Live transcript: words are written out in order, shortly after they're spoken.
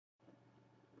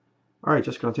All right,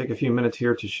 just going to take a few minutes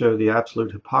here to show the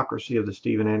absolute hypocrisy of the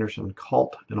Steven Anderson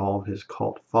cult and all of his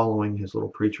cult following, his little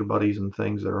preacher buddies and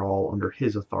things that are all under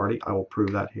his authority. I will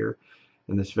prove that here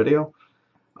in this video.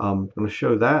 I'm going to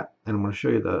show that, and I'm going to show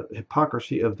you the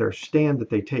hypocrisy of their stand that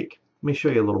they take. Let me show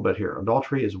you a little bit here.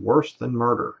 Adultery is worse than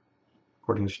murder,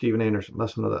 according to Steven Anderson.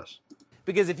 Listen to this.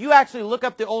 Because if you actually look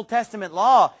up the Old Testament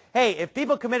law, hey, if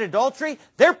people commit adultery,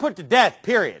 they're put to death,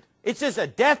 period. It's just a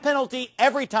death penalty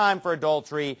every time for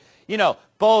adultery. You know,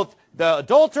 both the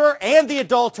adulterer and the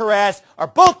adulteress are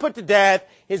both put to death.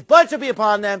 His blood shall be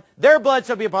upon them. Their blood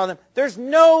shall be upon them. There's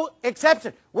no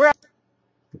exception.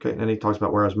 Okay, and then he talks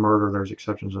about whereas murder, there's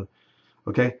exceptions.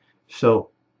 Okay,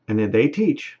 so, and then they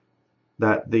teach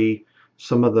that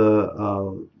some of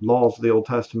the laws of the Old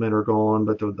Testament are gone,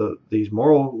 but these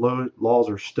moral laws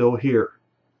are still here.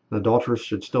 The adulterers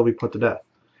should still be put to death.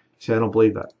 See, I don't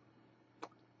believe that.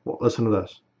 Well, listen to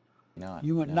this. No,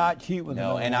 you would not cheat with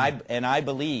no, and I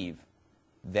believe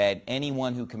that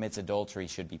anyone who commits adultery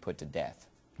should be put to death.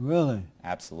 Really?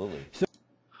 Absolutely.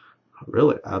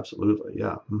 Really? Absolutely.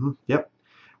 Yeah. Yep.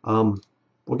 Well,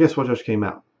 guess what just came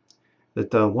out?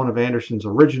 That one of Anderson's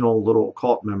original little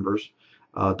cult members,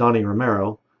 Donnie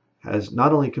Romero, has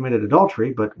not only committed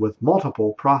adultery, but with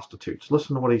multiple prostitutes.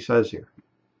 Listen to what he says here.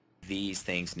 These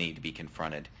things need to be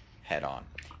confronted head on.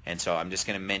 And so I'm just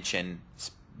going to mention,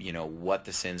 you know, what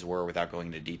the sins were without going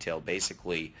into detail.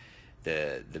 Basically,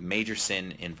 the major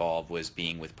sin involved was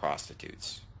being with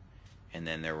prostitutes. And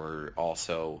then there were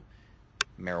also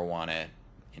marijuana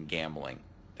and gambling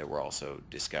that were also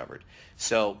discovered.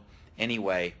 So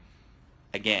anyway,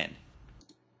 again.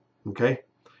 Okay.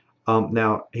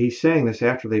 Now, he's saying this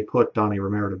after they put Donnie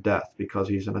Romero to death because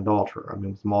he's an adulterer. I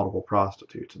mean, with multiple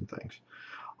prostitutes and things.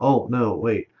 Oh, no,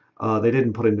 wait. They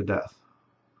didn't put him to death.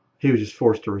 He was just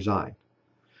forced to resign.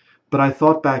 But I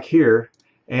thought back here,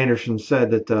 Anderson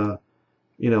said that,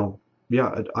 you know,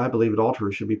 yeah, I believe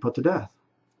adulterers should be put to death.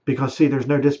 Because, see, there's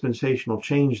no dispensational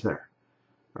change there.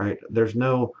 Right? There's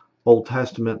no Old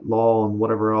Testament law and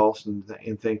whatever else and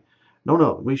thing.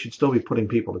 No, we should still be putting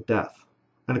people to death.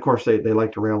 And of course, they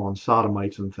like to rail on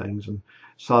sodomites and things, and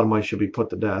sodomites should be put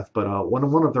to death. But when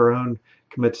one of their own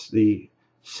commits the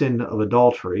sin of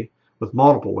adultery with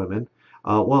multiple women,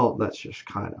 well, that's just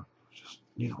kind of,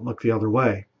 you know, look the other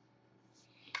way.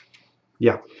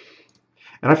 Yeah.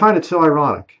 And I find it so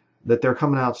ironic that they're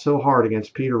coming out so hard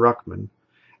against Peter Ruckman,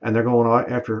 and they're going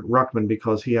after Ruckman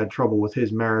because he had trouble with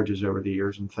his marriages over the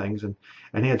years and things, and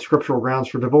he had scriptural grounds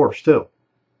for divorce too.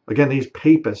 Again, these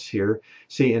papists here,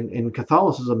 see, in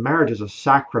Catholicism, marriage is a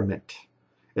sacrament.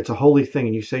 It's a holy thing,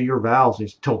 and you say your vows, and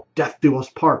it's till death do us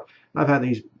part. And I've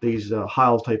had these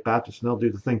Hiles type Baptists, and they'll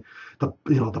do the thing.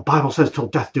 The Bible says till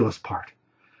death do us part.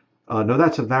 No,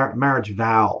 that's a marriage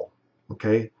vow,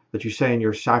 okay, that you say in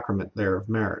your sacrament there of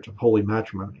marriage, of holy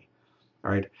matrimony.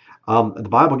 All right. The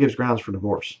Bible gives grounds for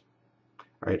divorce.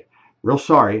 All right. Real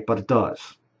sorry, but it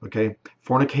does. Okay.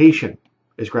 Fornication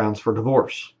is grounds for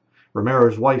divorce.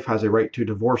 Romero's wife has a right to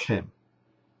divorce him.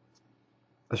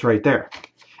 That's right there.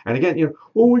 And again, you know,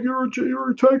 oh,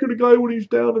 you're attacking a guy when he's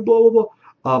down and blah, blah,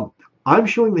 blah. I'm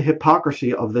showing the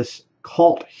hypocrisy of this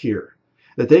cult here.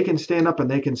 That they can stand up and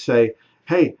they can say,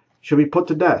 hey, should we put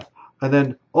to death? And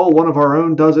then, oh, one of our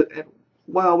own does it. And,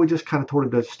 well, we just kind of told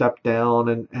him to step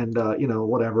down and you know,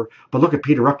 whatever. But look at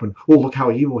Peter Ruckman. Oh, look how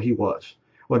evil he was.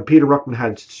 When Peter Ruckman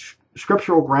had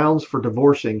scriptural grounds for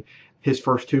divorcing his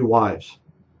first two wives.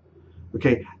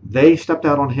 Okay, they stepped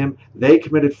out on him. They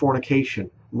committed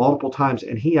fornication multiple times,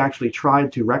 and he actually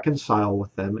tried to reconcile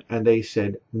with them, and they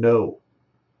said no.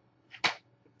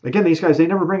 Again, these guys, they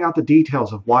never bring out the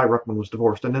details of why Ruckman was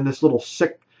divorced. And then this little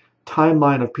sick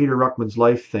timeline of Peter Ruckman's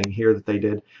life thing here that they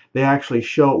did, they actually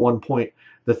show at one point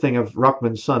the thing of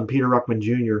Ruckman's son, Peter Ruckman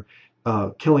Jr.,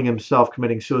 killing himself,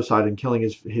 committing suicide, and killing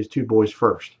his two boys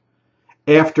first,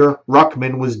 after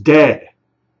Ruckman was dead.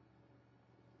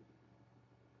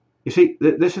 You see,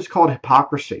 this is called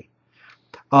hypocrisy.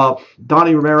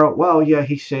 Donnie Romero, well, yeah,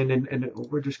 he sinned, and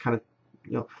we're just kind of,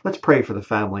 you know, let's pray for the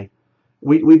family.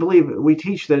 We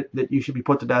teach that you should be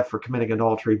put to death for committing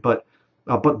adultery, but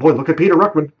boy, look at Peter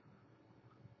Ruckman.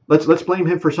 Let's blame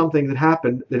him for something that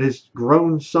happened that his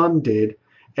grown son did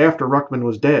after Ruckman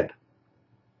was dead.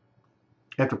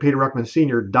 After Peter Ruckman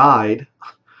Sr. died,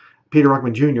 Peter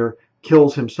Ruckman Jr.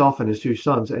 kills himself and his two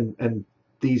sons, and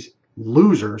these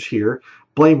losers here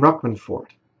blame Ruckman for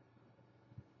it.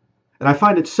 And I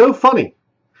find it so funny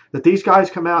that these guys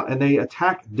come out and they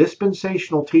attack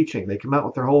dispensational teaching. They come out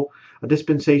with their whole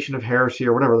dispensation of heresy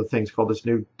or whatever the thing's called, this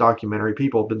new documentary.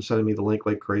 People have been sending me the link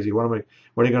like crazy. When are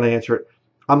you going to answer it?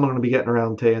 I'm going to be getting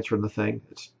around to answering the thing.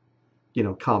 It's, you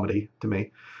know, comedy to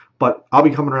me. But I'll be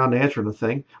coming around to answering the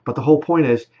thing. But the whole point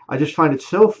is, I just find it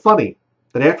so funny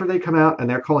that after they come out and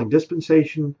they're calling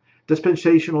dispensationalism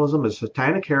a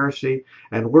satanic heresy,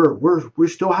 and we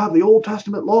still have the Old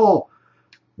Testament law,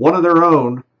 one of their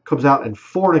own comes out and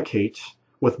fornicates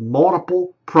with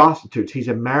multiple prostitutes. He's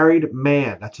a married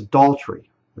man. That's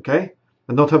adultery. Okay?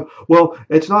 And they'll tell, well,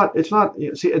 it's not,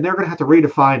 see, and they're going to have to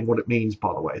redefine what it means,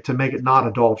 by the way, to make it not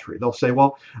adultery. They'll say,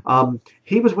 well,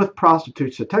 he was with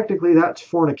prostitutes, so technically that's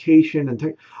fornication.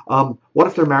 And what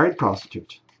if they're married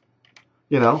prostitutes?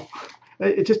 You know,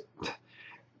 it's just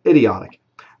idiotic.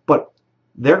 But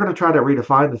they're going to try to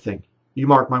redefine the thing. You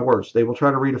mark my words. They will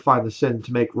try to redefine the sin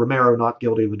to make Romero not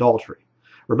guilty of adultery.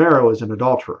 Romero is an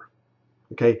adulterer.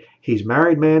 Okay? He's a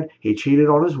married man. He cheated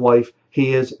on his wife.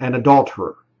 He is an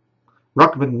adulterer.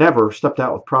 Ruckman never stepped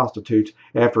out with prostitutes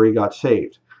after he got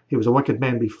saved. He was a wicked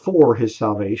man before his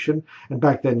salvation. And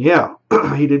back then, yeah,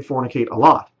 he did fornicate a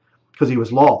lot because he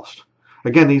was lost.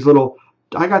 Again, these little,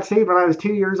 I got saved when I was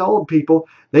 2 years old people,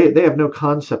 they have no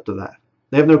concept of that.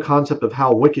 They have no concept of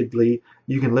how wickedly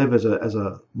you can live as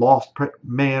a lost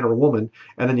man or woman,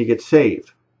 and then you get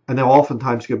saved. And they'll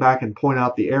oftentimes go back and point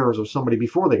out the errors of somebody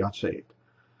before they got saved.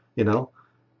 You know,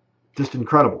 just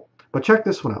incredible. But check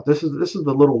this one out. This is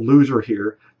the little loser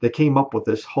here that came up with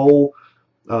this whole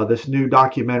this new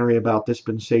documentary about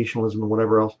dispensationalism and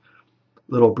whatever else.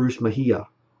 Little Bruce Mejia,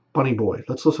 Bunny Boy.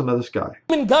 Let's listen to this guy.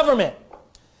 Human government.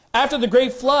 After the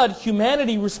Great Flood,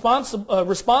 humanity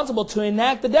responsible to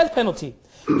enact the death penalty.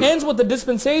 Ends with the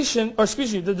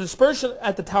the dispersion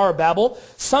at the Tower of Babel.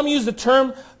 Some use the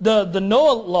term the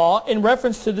Noah law in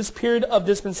reference to this period of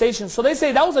dispensation. So they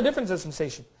say that was a different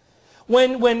dispensation.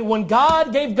 When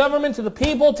God gave government to the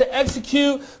people to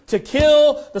execute, to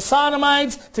kill the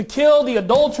sodomites, to kill the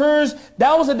adulterers,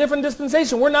 that was a different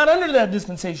dispensation. We're not under that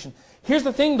dispensation. Here's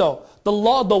the thing, though. The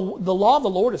law of the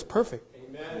Lord is perfect.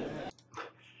 Amen.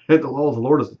 The law of the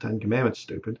Lord is the Ten Commandments,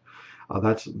 stupid.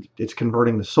 It's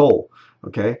converting the soul.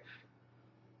 Okay?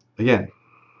 Again,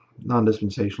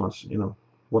 non-dispensationalists, you know,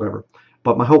 whatever.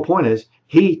 But my whole point is,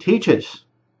 he teaches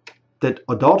that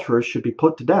adulterers should be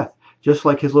put to death. Just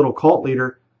like his little cult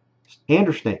leader,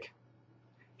 Andersnake.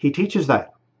 He teaches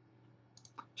that.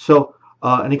 So,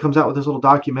 and he comes out with this little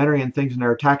documentary and things, and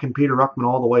they're attacking Peter Ruckman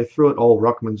all the way through it. Oh,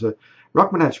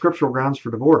 Ruckman had scriptural grounds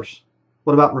for divorce.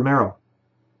 What about Romero?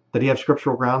 Did he have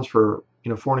scriptural grounds for,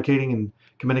 you know, fornicating and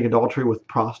committing adultery with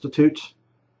prostitutes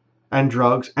and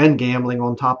drugs and gambling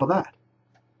on top of that?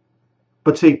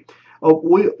 But see,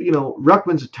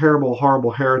 Ruckman's a terrible,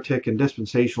 horrible heretic, and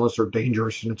dispensationalists are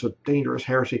dangerous, and it's a dangerous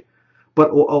heresy.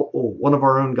 But one of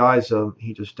our own guys,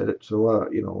 he just did it. So,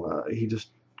 he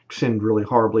just sinned really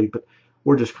horribly. But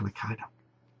we're just going to kind of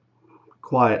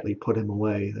quietly put him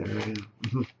away there.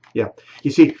 Yeah. Yeah.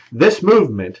 You see, this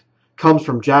movement comes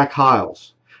from Jack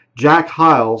Hyles. Jack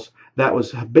Hyles that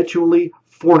was habitually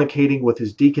fornicating with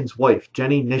his deacon's wife,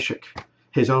 Jenny Nishik.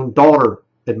 His own daughter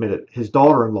admitted, his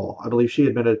daughter-in-law, I believe she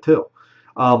admitted it too.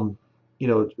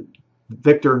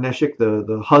 Victor Nishik,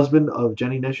 the husband of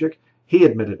Jenny Nishik, he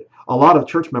admitted it. A lot of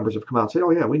church members have come out and said,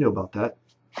 oh yeah, we knew about that.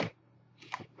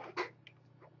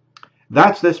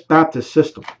 That's this Baptist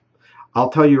system. I'll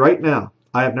tell you right now,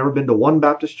 I have never been to one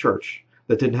Baptist church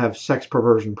that didn't have sex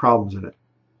perversion problems in it.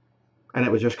 And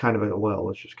it was just kind of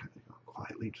let's just kind of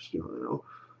quietly, just,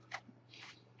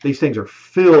 These things are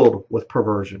filled with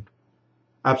perversion.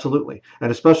 Absolutely. And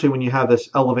especially when you have this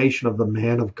elevation of the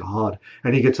man of God.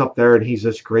 And he gets up there and he's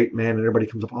this great man and everybody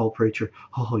comes up, oh, preacher,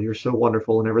 oh, you're so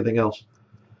wonderful and everything else.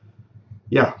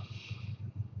 Yeah.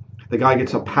 The guy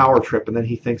gets a power trip and then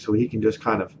he thinks, well, he can just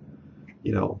kind of,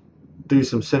 do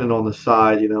some sinning on the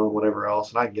side, and whatever else.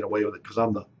 And I can get away with it because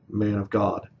I'm the man of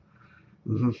God.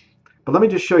 But let me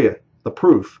just show you the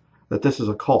proof that this is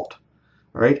a cult.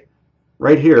 All right.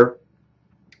 Right here.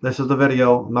 This is the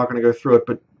video. I'm not going to go through it,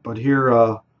 but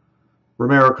here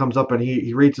Romero comes up and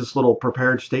he reads this little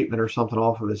prepared statement or something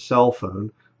off of his cell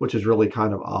phone, which is really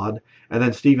kind of odd. And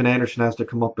then Steven Anderson has to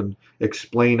come up and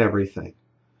explain everything.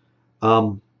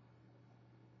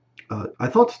 I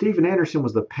thought Steven Anderson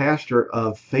was the pastor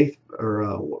of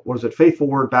Faithful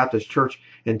Word Baptist Church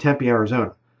in Tempe,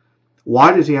 Arizona.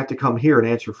 Why does he have to come here and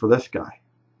answer for this guy?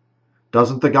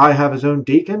 Doesn't the guy have his own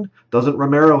deacon? Doesn't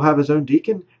Romero have his own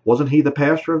deacon? Wasn't he the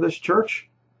pastor of this church?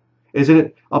 Isn't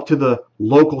it up to the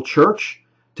local church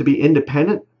to be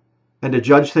independent and to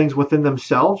judge things within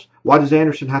themselves? Why does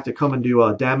Anderson have to come and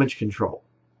do damage control?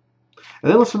 And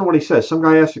then listen to what he says. Some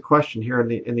guy asked a question here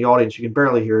in the audience. You can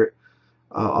barely hear it.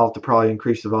 I'll have to probably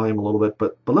increase the volume a little bit,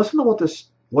 but listen to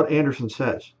what Anderson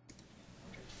says.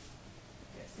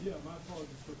 Yeah, my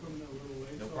apologies for coming out a little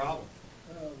late. No problem.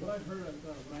 What I've heard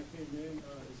when I came in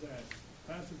is that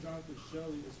Pastor Jonathan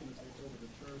Shelley is going to take over the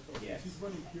church. So Yes. since he's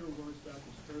running Pure Words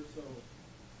Baptist Church,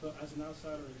 so as an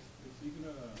outsider, is he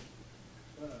going to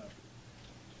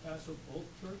pastor both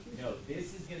churches? No,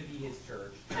 this is going to be his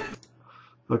church.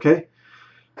 Okay.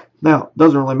 Now, it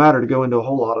doesn't really matter to go into a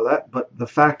whole lot of that, but the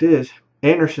fact is,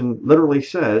 Anderson literally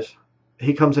says,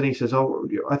 he comes in, he says, oh,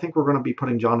 I think we're going to be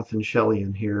putting Jonathan Shelley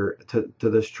in here to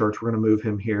this church. We're going to move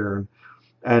him here.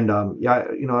 And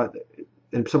yeah, you know,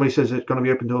 and somebody says it's going to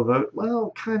be open to a vote.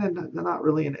 Well, kind of not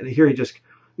really. And here he just,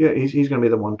 yeah, he's going to be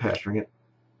the one pastoring it.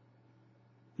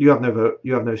 You have no vote.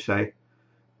 You have no say.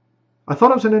 I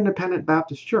thought it was an independent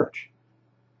Baptist church.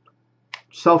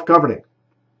 Self-governing.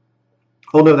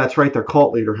 Oh, no, that's right. Their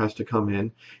cult leader has to come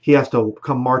in. He has to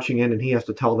come marching in, and he has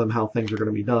to tell them how things are going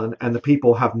to be done. And the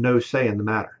people have no say in the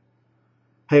matter.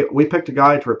 Hey, we picked a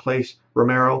guy to replace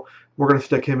Romero. We're going to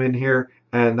stick him in here,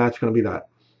 and that's going to be that.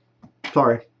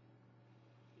 Sorry.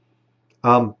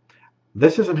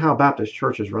 This isn't how Baptist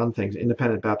churches run things.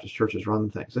 Independent Baptist churches run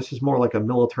things. This is more like a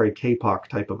military K-pop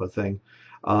type of a thing.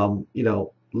 You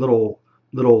know,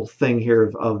 little thing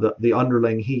here of the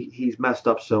underling. He's messed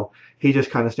up, so he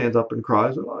just kind of stands up and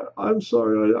cries, I'm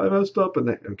sorry, I messed up. And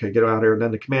then, okay, get out here. And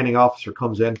then the commanding officer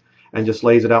comes in and just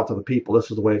lays it out to the people. This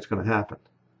is the way it's going to happen.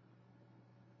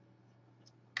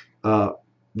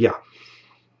 Yeah.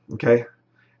 Okay.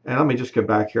 And let me just go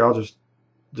back here. I'll just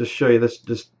show you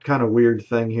this kind of weird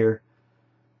thing here.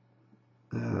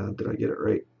 Did I get it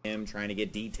right? Him trying to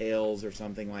get details or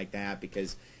something like that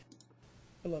because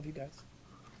I love you guys.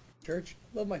 Church,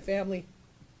 love my family.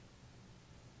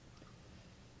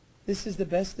 This is the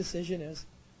best decision as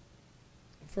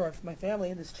for my family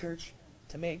in this church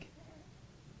to make.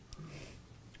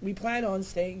 We plan on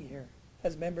staying here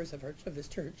as members of this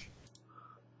church.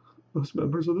 As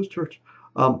members of this church.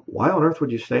 Why on earth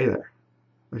would you stay there?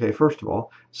 Okay, first of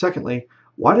all. Secondly,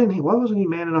 why wasn't he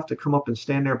man enough to come up and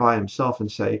stand there by himself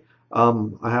and say, I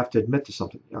have to admit to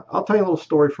something. I'll tell you a little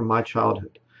story from my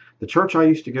childhood. The church I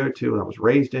used to go to, and I was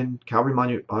raised in, Calvary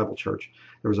Monument Bible Church,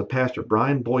 there was a pastor,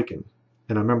 Bryan Denlinger,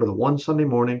 and I remember the one Sunday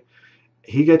morning,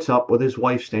 he gets up with his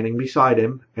wife standing beside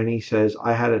him, and he says,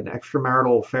 I had an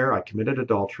extramarital affair, I committed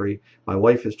adultery, my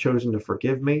wife has chosen to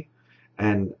forgive me,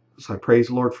 and so I praise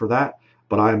the Lord for that,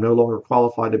 but I am no longer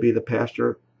qualified to be the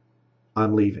pastor.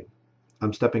 I'm leaving.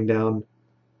 I'm stepping down,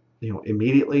 you know,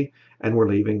 immediately, and we're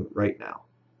leaving right now.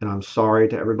 And I'm sorry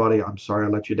to everybody. I'm sorry I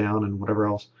let you down and whatever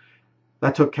else.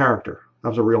 That took character. I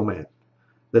was a real man.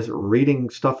 This reading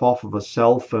stuff off of a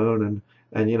cell phone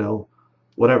and you know,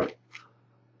 whatever.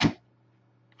 It's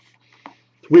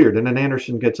weird. And then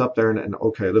Anderson gets up there and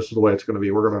okay, this is the way it's going to be.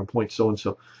 We're going to appoint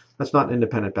so-and-so. That's not an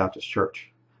independent Baptist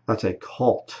church. That's a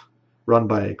cult run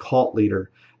by a cult leader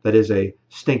that is a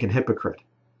stinking hypocrite.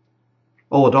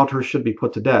 Oh, adulterers should be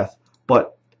put to death.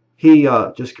 But he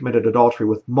just committed adultery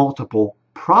with multiple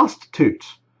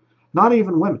prostitutes. Not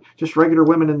even women. Just regular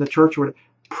women in the church.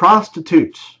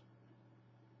 Prostitutes.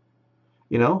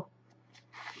 You know?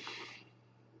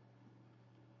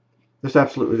 It's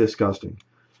absolutely disgusting.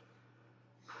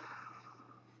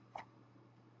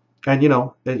 And, you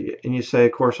know, and you say,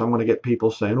 of course, I'm going to get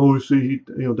people saying, oh, see,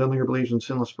 Denlinger believes in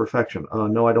sinless perfection.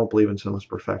 No, I don't believe in sinless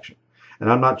perfection. And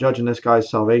I'm not judging this guy's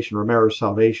salvation, Romero's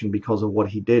salvation, because of what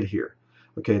he did here.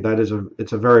 Okay,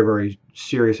 it's a very, very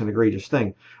serious and egregious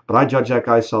thing. But I judge that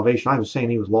guy's salvation. I was saying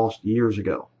he was lost years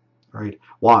ago. Right?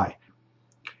 Why?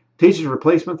 Teaches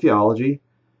replacement theology.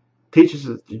 Teaches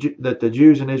that the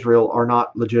Jews in Israel are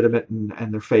not legitimate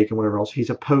and they're fake and whatever else. He's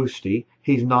a postie.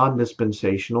 He's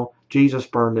non-dispensational. Jesus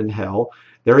burned in hell.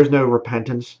 There is no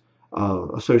repentance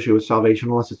associated with salvation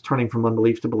unless it's turning from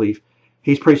unbelief to belief.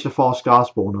 He's preached a false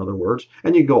gospel, in other words.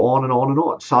 And you go on and on and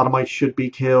on. Sodomites should be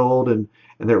killed and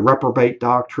their reprobate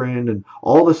doctrine and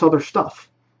all this other stuff.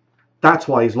 That's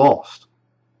why he's lost.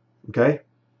 Okay?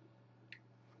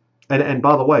 And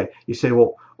by the way, you say,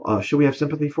 well, should we have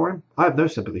sympathy for him? I have no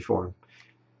sympathy for him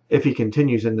if he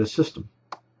continues in this system.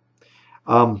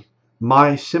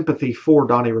 My sympathy for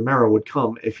Donnie Romero would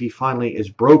come if he finally is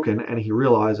broken and he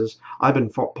realizes I've been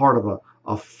part of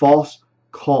a false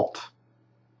cult.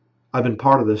 I've been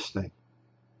part of this thing.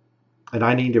 And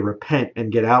I need to repent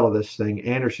and get out of this thing.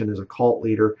 Anderson is a cult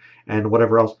leader and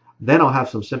whatever else. Then I'll have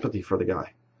some sympathy for the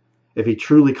guy. If he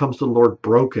truly comes to the Lord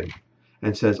broken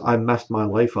and says, I messed my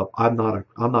life up. I'm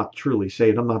not truly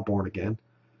saved. I'm not born again.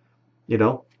 You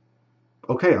know,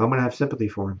 okay, I'm going to have sympathy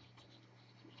for him.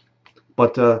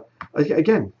 But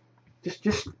again,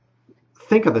 just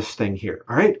think of this thing here.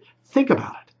 All right, think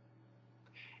about it.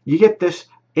 You get this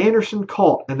Anderson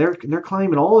cult, and they're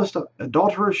claiming all this stuff.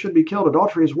 Adulterers should be killed.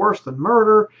 Adultery is worse than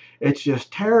murder. It's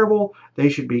just terrible. They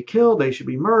should be killed. They should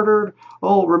be murdered.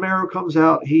 Oh, Romero comes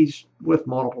out. He's with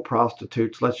multiple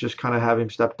prostitutes. Let's just kind of have him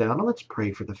step down and let's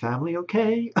pray for the family,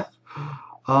 okay?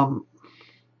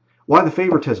 Why the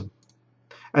favoritism?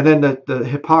 And then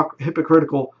the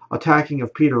hypocritical attacking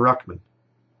of Peter Ruckman.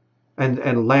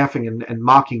 And laughing and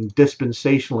mocking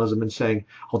dispensationalism and saying,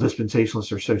 "Oh,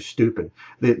 dispensationalists are so stupid.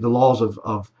 The laws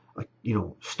of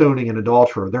stoning an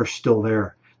adulterer, they're still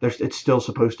there. It's still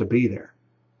supposed to be there."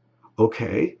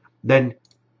 Okay, then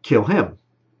kill him.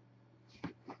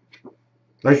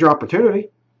 There's your opportunity.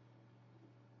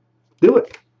 Do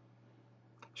it.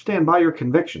 Stand by your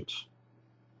convictions.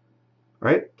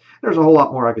 Right? There's a whole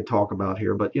lot more I could talk about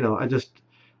here, but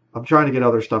I'm trying to get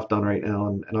other stuff done right now,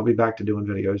 and I'll be back to doing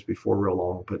videos before real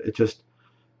long. But it just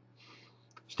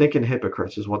stinking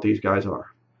hypocrites is what these guys are,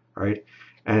 right?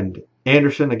 And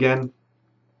Anderson, again,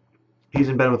 he's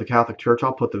in bed with the Catholic Church.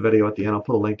 I'll put the video at the end. I'll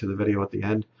put a link to the video at the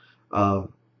end.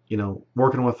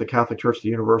 Working with the Catholic Church, the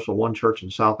Universal One Church in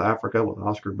South Africa with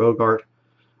Oscar Bogart.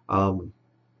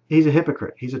 He's a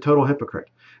hypocrite. He's a total hypocrite.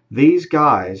 These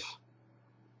guys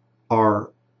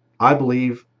are, I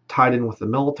believe, tied in with the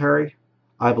military.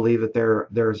 I believe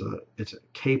that it's a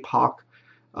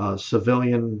K-POC,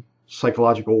 civilian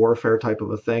psychological warfare type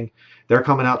of a thing. They're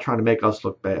coming out trying to make us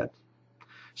look bad.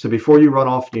 So before you run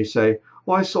off and you say,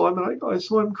 "Well, I saw him and I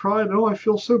saw him cry, and oh, I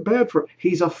feel so bad for him."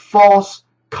 He's a false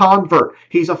convert.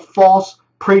 He's a false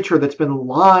preacher that's been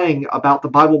lying about the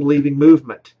Bible-believing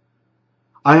movement.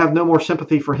 I have no more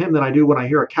sympathy for him than I do when I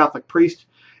hear a Catholic priest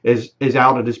is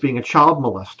outed as being a child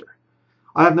molester.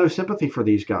 I have no sympathy for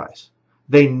these guys.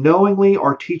 They knowingly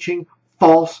are teaching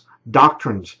false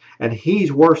doctrines. And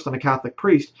he's worse than a Catholic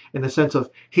priest in the sense of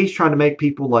he's trying to make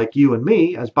people like you and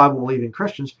me, as Bible-believing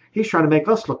Christians, he's trying to make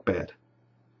us look bad.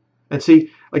 And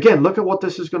see, again, look at what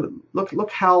this is going to,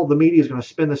 look how the media is going to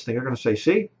spin this thing. They're going to say,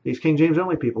 see, these King James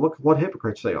only people, look what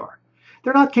hypocrites they are.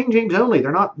 They're not King James only.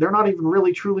 They're not even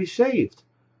really truly saved.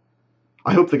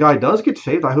 I hope the guy does get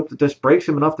saved. I hope that this breaks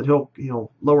him enough that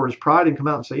he'll lower his pride and come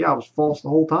out and say, yeah, I was false the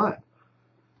whole time.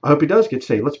 I hope he does get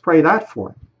saved. Let's pray that for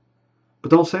him.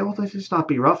 But don't say, well, let's just not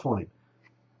be rough on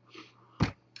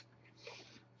him.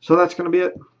 So that's going to be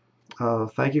it.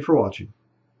 Thank you for watching.